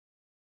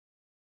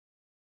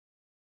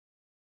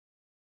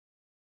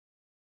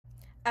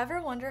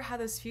Ever wonder how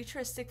those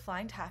futuristic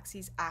flying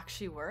taxis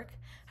actually work?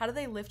 How do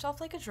they lift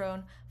off like a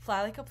drone,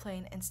 fly like a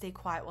plane, and stay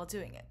quiet while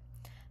doing it?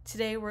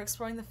 Today, we're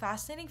exploring the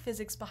fascinating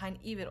physics behind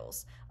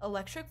eVTOLs,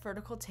 electric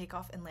vertical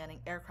takeoff and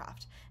landing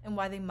aircraft, and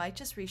why they might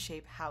just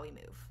reshape how we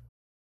move.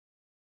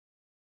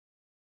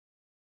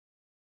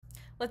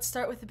 Let's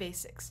start with the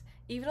basics.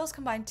 eVTOLs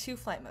combine two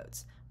flight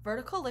modes: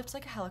 vertical lift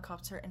like a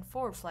helicopter and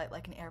forward flight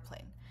like an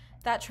airplane.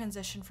 That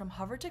transition from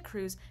hover to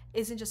cruise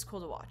isn't just cool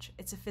to watch,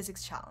 it's a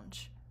physics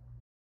challenge.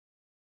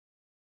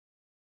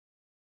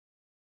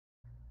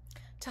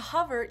 To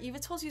hover,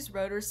 eVTOLs use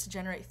rotors to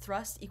generate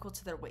thrust equal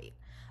to their weight.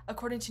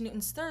 According to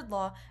Newton's third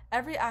law,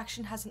 every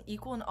action has an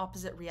equal and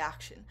opposite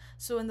reaction,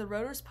 so when the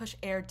rotors push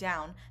air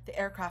down, the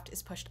aircraft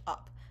is pushed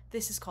up.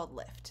 This is called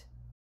lift.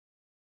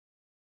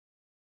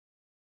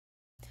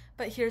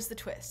 But here's the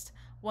twist.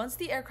 Once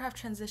the aircraft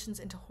transitions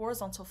into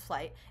horizontal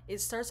flight, it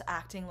starts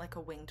acting like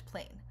a winged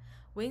plane.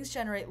 Wings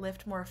generate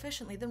lift more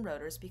efficiently than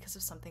rotors because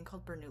of something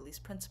called Bernoulli's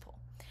principle.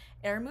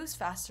 Air moves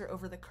faster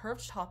over the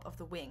curved top of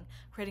the wing,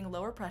 creating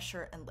lower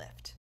pressure and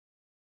lift.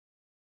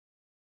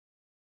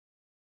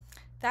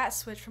 That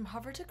switch from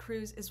hover to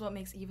cruise is what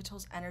makes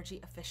eVTOLs energy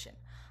efficient.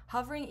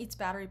 Hovering eats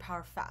battery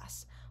power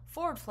fast.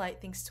 Forward flight,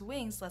 thanks to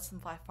wings, lets them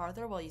fly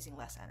farther while using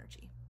less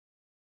energy.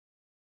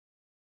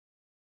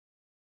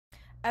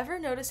 Ever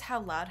notice how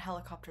loud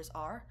helicopters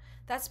are?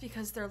 That's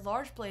because their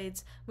large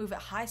blades move at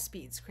high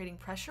speeds, creating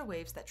pressure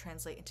waves that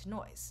translate into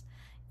noise.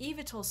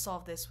 eVTOLs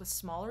solve this with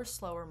smaller,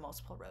 slower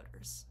multiple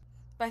rotors.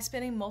 By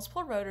spinning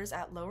multiple rotors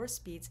at lower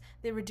speeds,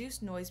 they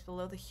reduce noise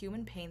below the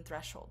human pain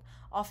threshold,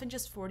 often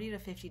just 40 to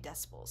 50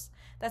 decibels.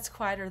 That's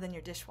quieter than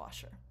your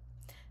dishwasher.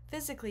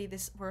 Physically,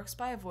 this works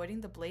by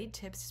avoiding the blade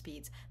tip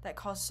speeds that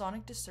cause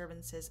sonic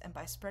disturbances and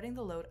by spreading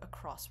the load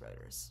across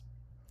rotors.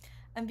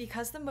 And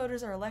because the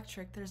motors are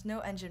electric, there's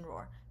no engine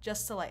roar,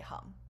 just a light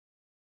hum.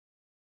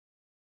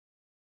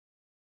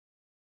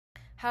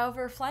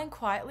 However, flying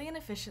quietly and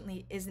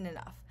efficiently isn't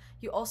enough.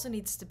 You also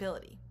need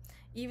stability.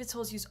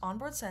 eVTOLs use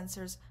onboard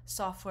sensors,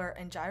 software,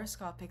 and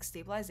gyroscopic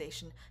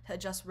stabilization to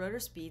adjust rotor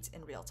speeds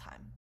in real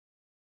time.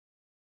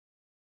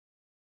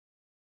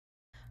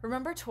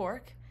 Remember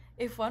torque?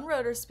 If one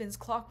rotor spins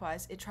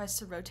clockwise, it tries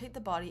to rotate the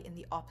body in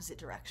the opposite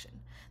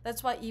direction.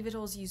 That's why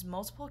eVTOLs use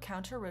multiple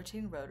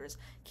counter-rotating rotors,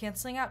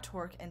 canceling out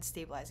torque and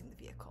stabilizing the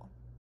vehicle.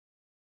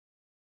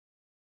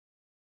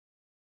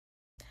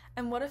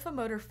 And what if a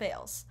motor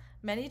fails?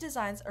 Many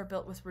designs are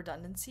built with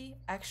redundancy,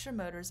 extra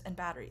motors, and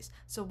batteries,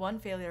 so one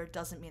failure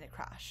doesn't mean a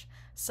crash.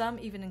 Some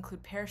even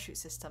include parachute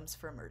systems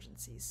for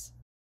emergencies.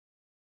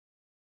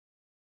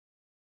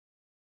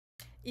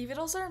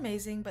 eVTOLs are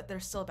amazing, but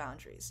there's still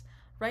boundaries.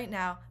 Right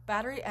now,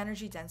 battery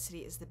energy density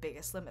is the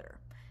biggest limiter.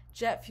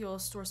 Jet fuel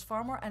stores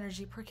far more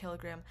energy per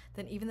kilogram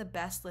than even the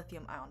best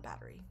lithium-ion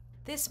battery.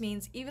 This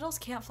means eVTOLs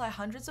can't fly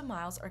hundreds of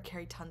miles or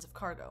carry tons of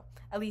cargo,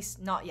 at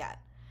least not yet.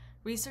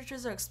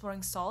 Researchers are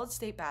exploring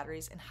solid-state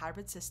batteries and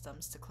hybrid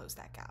systems to close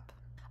that gap.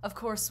 Of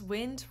course,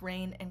 wind,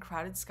 rain, and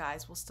crowded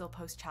skies will still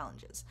pose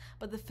challenges,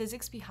 but the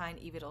physics behind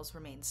eVTOLs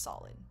remains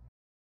solid.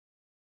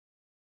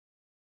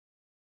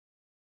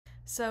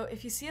 So,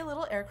 if you see a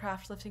little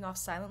aircraft lifting off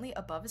silently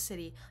above a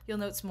city, you'll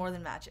know it's more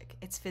than magic.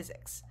 It's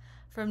physics.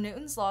 From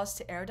Newton's laws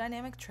to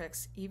aerodynamic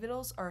tricks,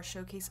 eVTOLs are a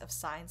showcase of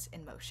science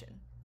in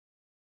motion.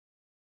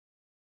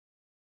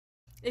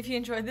 If you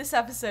enjoyed this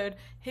episode,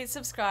 hit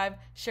subscribe,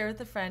 share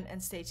with a friend,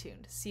 and stay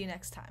tuned. See you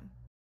next time.